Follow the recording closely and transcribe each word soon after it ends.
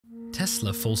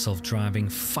Tesla full self-driving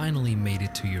finally made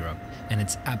it to Europe, and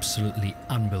it's absolutely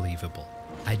unbelievable.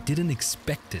 I didn't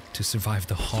expect it to survive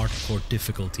the hardcore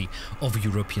difficulty of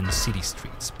European city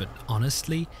streets, but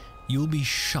honestly, you'll be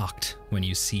shocked when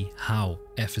you see how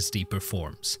FSD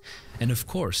performs. And of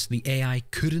course, the AI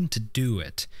couldn't do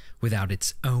it without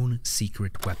its own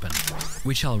secret weapon,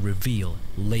 which I'll reveal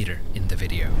later in the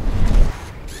video.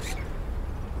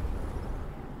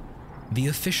 The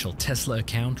official Tesla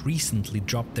account recently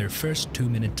dropped their first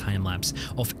 2-minute time-lapse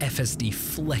of FSD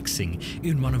flexing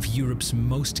in one of Europe's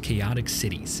most chaotic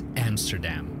cities,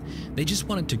 Amsterdam. They just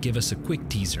wanted to give us a quick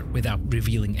teaser without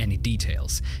revealing any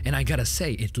details, and I gotta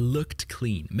say, it looked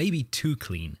clean, maybe too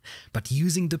clean. But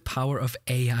using the power of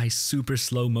AI super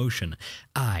slow motion,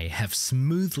 I have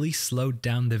smoothly slowed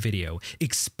down the video,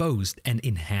 exposed and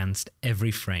enhanced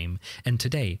every frame, and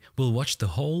today we'll watch the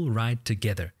whole ride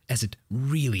together as it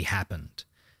really happened.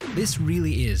 This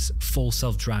really is Full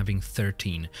Self-Driving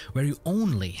 13, where you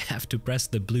only have to press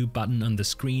the blue button on the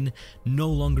screen, no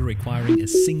longer requiring a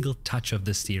single touch of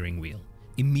the steering wheel.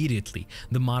 Immediately,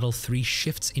 the Model 3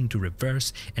 shifts into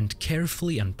reverse and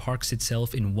carefully unparks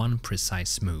itself in one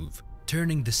precise move,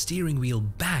 turning the steering wheel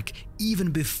back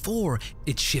even before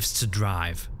it shifts to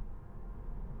drive.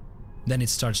 Then it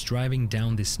starts driving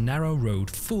down this narrow road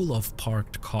full of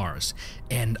parked cars,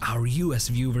 and our US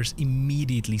viewers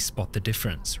immediately spot the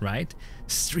difference, right?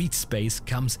 Street space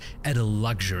comes at a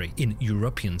luxury in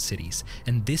European cities,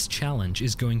 and this challenge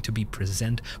is going to be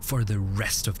present for the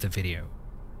rest of the video.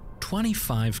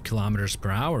 25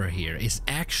 km/h here is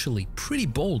actually pretty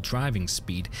bold driving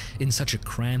speed in such a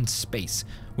crammed space,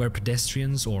 where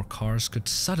pedestrians or cars could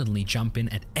suddenly jump in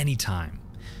at any time.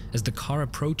 As the car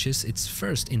approaches its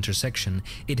first intersection,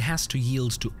 it has to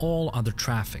yield to all other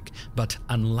traffic, but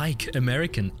unlike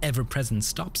American ever-present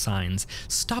stop signs,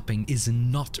 stopping is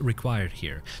not required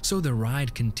here, so the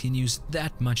ride continues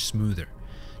that much smoother.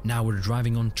 Now we're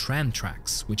driving on tram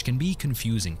tracks, which can be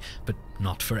confusing, but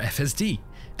not for FSD,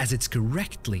 as it's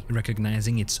correctly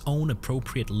recognizing its own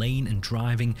appropriate lane and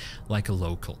driving like a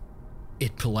local.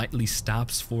 It politely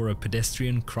stops for a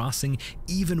pedestrian crossing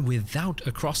even without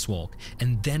a crosswalk,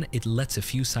 and then it lets a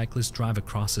few cyclists drive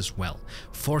across as well,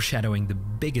 foreshadowing the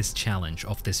biggest challenge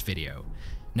of this video.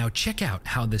 Now check out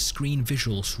how the screen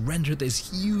visuals render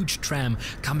this huge tram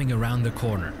coming around the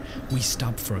corner. We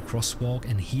stop for a crosswalk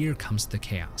and here comes the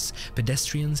chaos.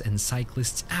 Pedestrians and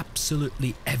cyclists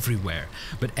absolutely everywhere,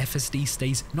 but FSD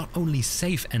stays not only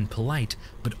safe and polite,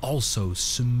 but also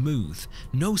smooth.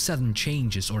 No sudden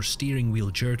changes or steering wheel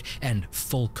jerk, and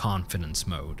full confidence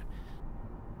mode.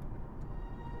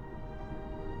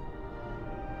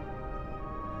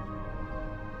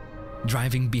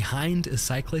 Driving behind a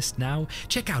cyclist now,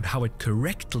 check out how it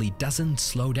correctly doesn't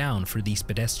slow down for these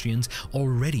pedestrians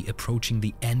already approaching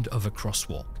the end of a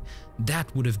crosswalk.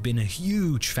 That would have been a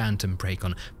huge phantom brake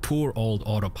on poor old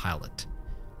autopilot.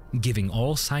 Giving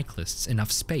all cyclists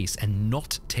enough space and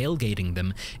not tailgating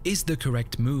them is the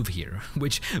correct move here,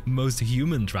 which most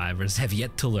human drivers have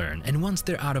yet to learn, and once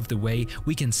they're out of the way,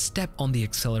 we can step on the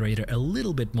accelerator a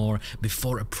little bit more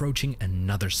before approaching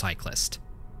another cyclist.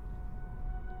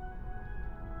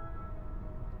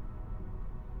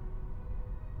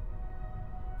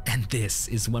 And this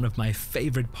is one of my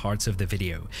favorite parts of the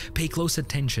video. Pay close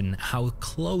attention how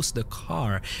close the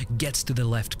car gets to the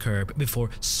left curb before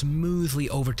smoothly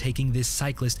overtaking this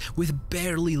cyclist with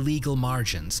barely legal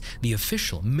margins. The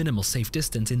official minimal safe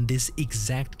distance in this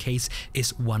exact case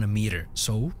is 1 meter,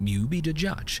 so you be the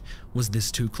judge. Was this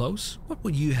too close? What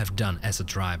would you have done as a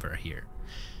driver here?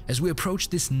 As we approach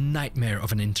this nightmare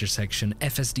of an intersection,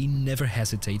 FSD never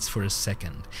hesitates for a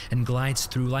second and glides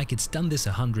through like it's done this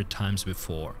 100 times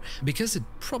before, because it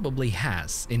probably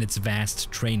has in its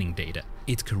vast training data.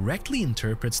 It correctly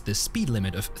interprets the speed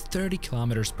limit of 30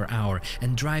 km/h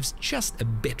and drives just a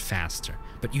bit faster,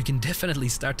 but you can definitely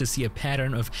start to see a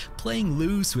pattern of playing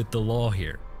loose with the law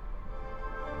here.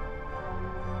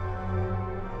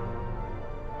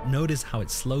 Notice how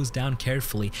it slows down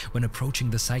carefully when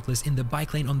approaching the cyclist in the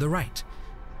bike lane on the right.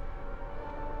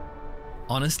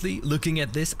 Honestly, looking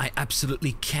at this, I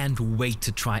absolutely can't wait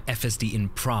to try FSD in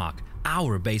Prague,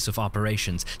 our base of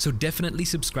operations, so definitely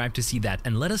subscribe to see that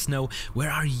and let us know, where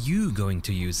are you going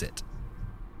to use it?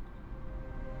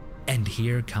 And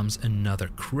here comes another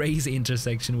crazy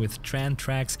intersection with tram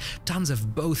tracks, tons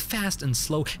of both fast and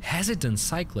slow hesitant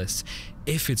cyclists.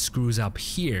 If it screws up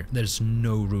here, there's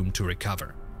no room to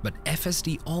recover. But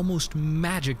FSD almost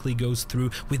magically goes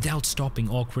through without stopping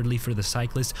awkwardly for the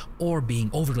cyclist or being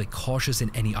overly cautious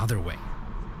in any other way.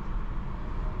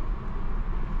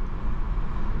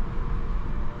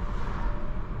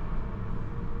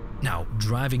 Now,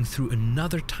 driving through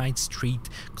another tight street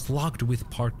clogged with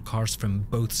parked cars from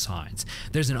both sides.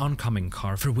 There's an oncoming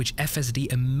car for which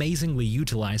FSD amazingly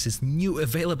utilizes new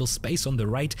available space on the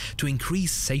right to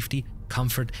increase safety,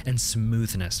 comfort and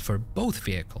smoothness for both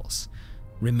vehicles.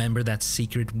 Remember that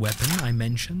secret weapon I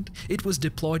mentioned? It was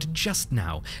deployed just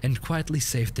now and quietly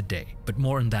saved the day, but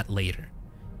more on that later.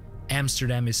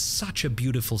 Amsterdam is such a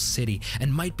beautiful city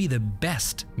and might be the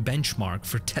best benchmark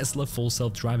for Tesla full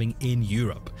self-driving in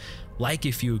Europe. Like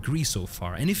if you agree so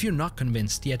far, and if you're not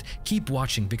convinced yet, keep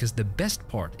watching because the best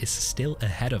part is still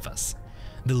ahead of us.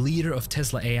 The leader of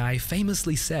Tesla AI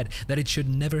famously said that it should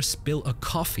never spill a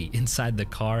coffee inside the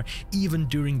car, even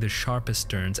during the sharpest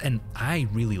turns, and I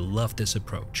really love this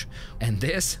approach. And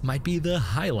this might be the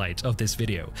highlight of this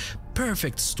video.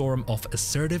 Perfect storm of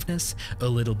assertiveness, a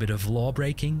little bit of law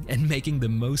breaking, and making the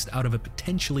most out of a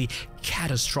potentially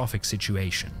catastrophic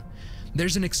situation.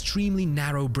 There's an extremely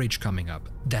narrow bridge coming up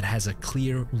that has a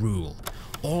clear rule.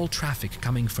 All traffic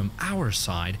coming from our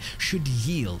side should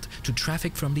yield to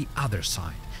traffic from the other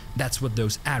side. That's what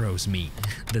those arrows mean.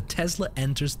 The Tesla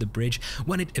enters the bridge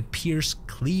when it appears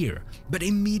clear, but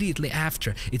immediately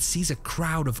after it sees a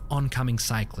crowd of oncoming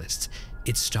cyclists.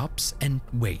 It stops and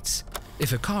waits.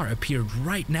 If a car appeared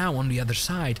right now on the other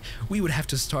side, we would have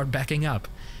to start backing up.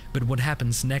 But what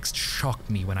happens next shocked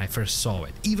me when I first saw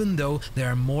it. Even though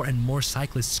there are more and more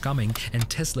cyclists coming and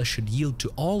Tesla should yield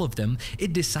to all of them,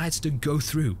 it decides to go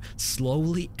through,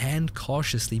 slowly and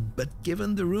cautiously, but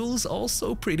given the rules,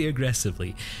 also pretty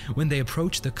aggressively. When they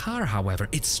approach the car, however,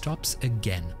 it stops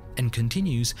again and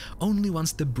continues only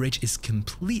once the bridge is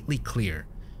completely clear.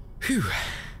 Phew,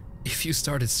 if you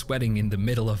started sweating in the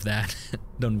middle of that,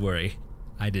 don't worry,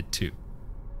 I did too.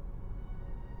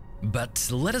 But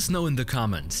let us know in the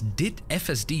comments, did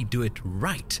FSD do it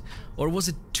right, or was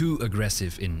it too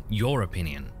aggressive in your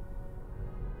opinion?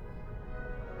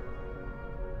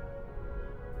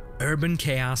 Urban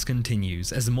chaos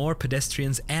continues as more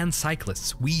pedestrians and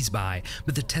cyclists wheeze by,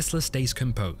 but the Tesla stays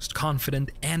composed,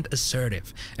 confident and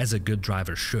assertive, as a good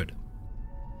driver should.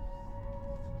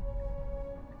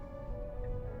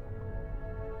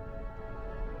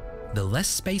 The less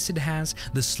space it has,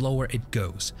 the slower it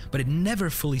goes, but it never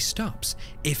fully stops,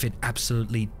 if it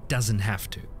absolutely doesn't have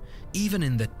to. Even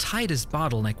in the tightest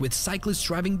bottleneck, with cyclists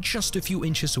driving just a few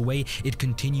inches away, it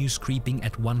continues creeping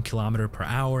at 1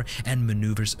 km/h and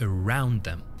maneuvers around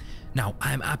them. Now,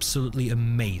 I'm absolutely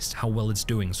amazed how well it's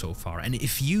doing so far, and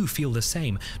if you feel the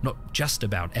same, not just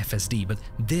about FSD, but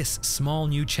this small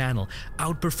new channel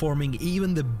outperforming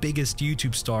even the biggest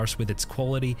YouTube stars with its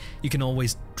quality, you can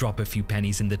always drop a few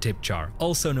pennies in the tip jar,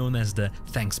 also known as the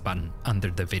thanks button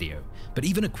under the video. But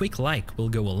even a quick like will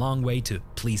go a long way to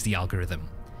please the algorithm.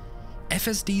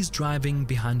 FSD's driving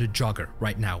behind a jogger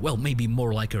right now, well, maybe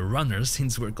more like a runner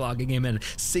since we're clocking him at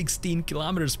 16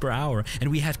 km/h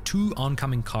and we have 2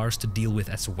 oncoming cars to deal with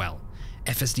as well.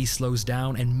 FSD slows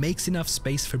down and makes enough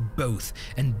space for both,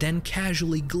 and then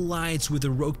casually glides with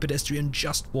a rogue pedestrian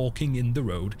just walking in the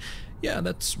road. Yeah,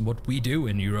 that's what we do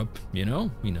in Europe, you know?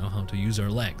 We know how to use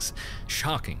our legs.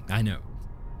 Shocking, I know.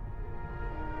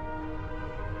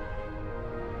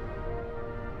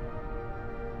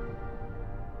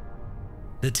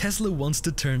 The Tesla wants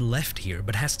to turn left here,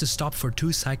 but has to stop for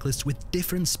 2 cyclists with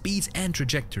different speeds and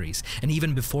trajectories, and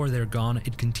even before they're gone,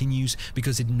 it continues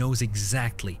because it knows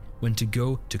exactly when to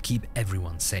go to keep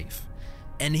everyone safe.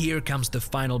 And here comes the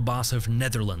final boss of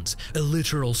Netherlands, a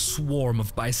literal swarm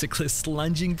of bicyclists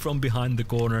lunging from behind the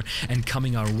corner and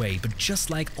coming our way, but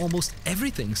just like almost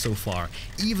everything so far,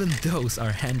 even those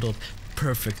are handled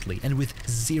perfectly and with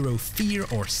zero fear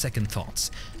or second thoughts.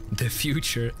 The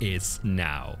future is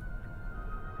now.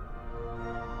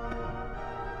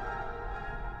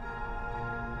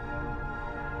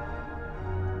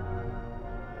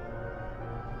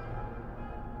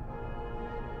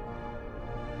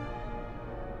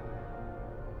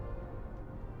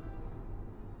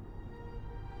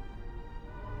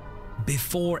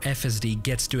 Before FSD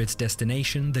gets to its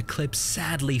destination, the clip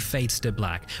sadly fades to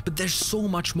black, but there's so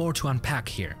much more to unpack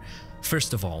here.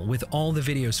 First of all, with all the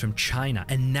videos from China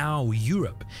and now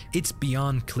Europe, it's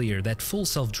beyond clear that full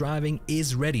self-driving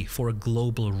is ready for a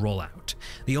global rollout.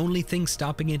 The only thing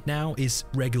stopping it now is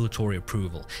regulatory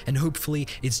approval, and hopefully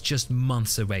it's just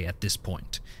months away at this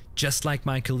point. Just like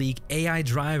my colleague AI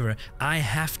driver, I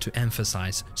have to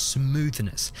emphasize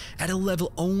smoothness at a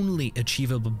level only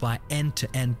achievable by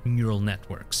end-to-end neural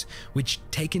networks, which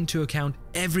take into account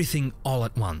everything all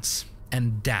at once.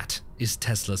 And that is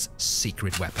Tesla's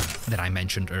secret weapon that I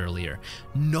mentioned earlier.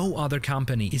 No other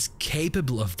company is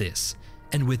capable of this.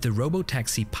 And with the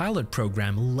Robotaxi pilot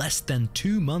program less than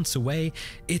 2 months away,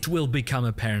 it will become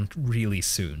apparent really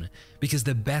soon. Because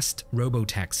the best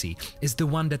Robotaxi is the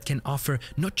one that can offer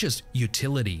not just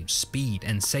utility, speed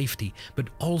and safety, but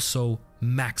also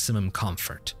maximum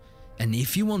comfort. And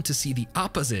if you want to see the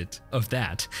opposite of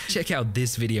that, check out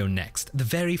this video next, the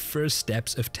very first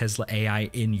steps of Tesla AI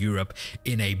in Europe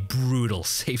in a brutal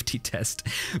safety test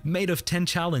made of 10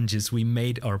 challenges we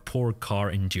made our poor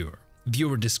car endure.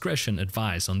 Viewer discretion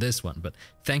advised on this one, but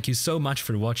thank you so much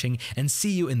for watching and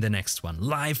see you in the next one,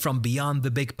 live from beyond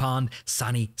the big pond,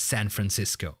 sunny San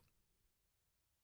Francisco.